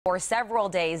For several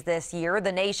days this year,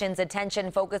 the nation's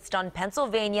attention focused on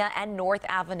Pennsylvania and North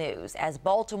Avenues as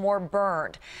Baltimore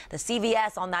burned. The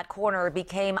CVS on that corner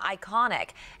became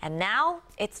iconic, and now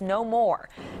it's no more.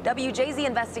 WJZ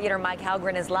investigator Mike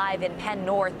Halgren is live in Penn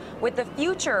North with the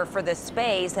future for this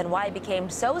space and why it became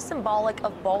so symbolic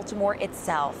of Baltimore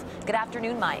itself. Good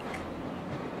afternoon, Mike.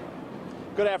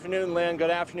 Good afternoon, Lynn. Good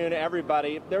afternoon,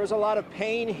 everybody. There was a lot of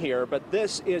pain here, but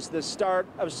this is the start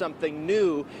of something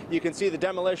new. You can see the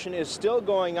demolition is still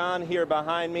going on here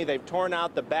behind me. They've torn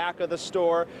out the back of the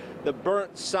store. The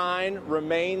burnt sign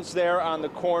remains there on the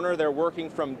corner. They're working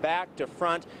from back to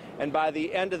front, and by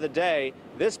the end of the day,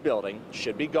 this building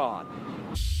should be gone.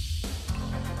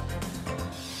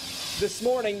 This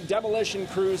morning, demolition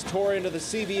crews tore into the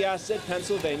CVS at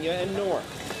Pennsylvania and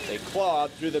North. They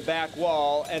clawed through the back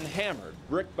wall and hammered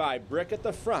brick by brick at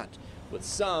the front, with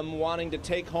some wanting to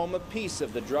take home a piece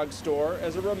of the drugstore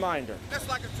as a reminder. That's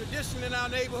like a tradition in our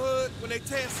neighborhood. When they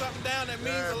tear something down, that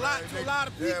means a lot to a lot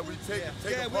of people. Yeah, we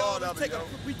take a part of it.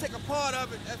 We take a part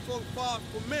of it as far as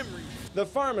for memory. The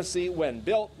pharmacy, when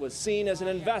built, was seen as an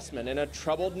investment in a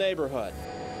troubled neighborhood.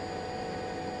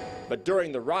 But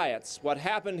during the riots, what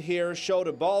happened here showed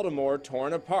a Baltimore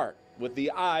torn apart, with the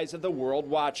eyes of the world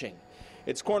watching.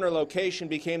 Its corner location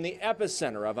became the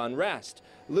epicenter of unrest.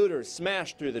 Looters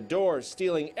smashed through the doors,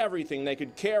 stealing everything they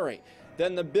could carry.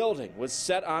 Then the building was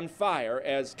set on fire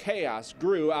as chaos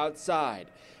grew outside.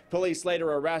 Police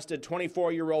later arrested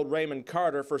 24-year-old Raymond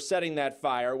Carter for setting that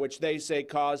fire, which they say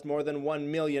caused more than $1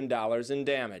 million in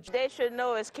damage. They should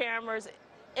know it's cameras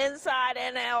inside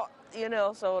and out,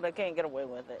 so they can't get away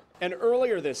with it. And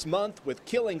earlier this month, with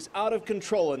killings out of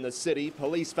control in the city,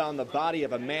 police found the body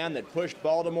of a man that pushed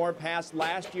Baltimore past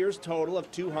last year's total of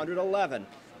 211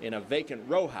 in a vacant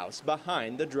row house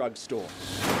behind the drugstore.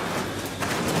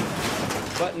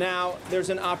 But now there's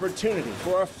an opportunity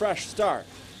for a fresh start.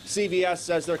 CVS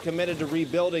says they're committed to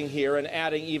rebuilding here and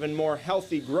adding even more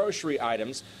healthy grocery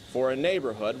items for a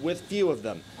neighborhood with few of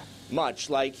them. Much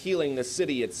like healing the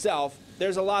city itself,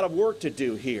 there's a lot of work to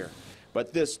do here.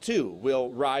 But this, too, will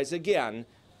rise again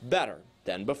better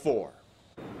than before.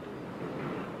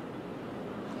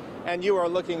 And you are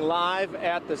looking live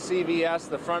at the CVS,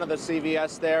 the front of the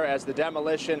CVS there, as the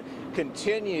demolition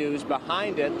continues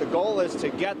behind it. The goal is to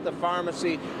get the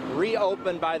pharmacy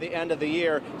reopened by the end of the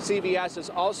year. CVS is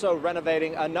also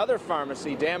renovating another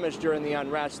pharmacy damaged during the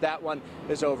unrest. That one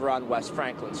is over on West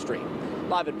Franklin Street.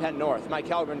 Live at Penn North, Mike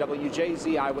Halgren,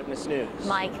 WJZ Eyewitness News.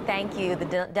 Mike, thank you.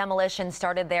 The demolition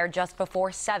started there just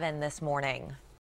before 7 this morning.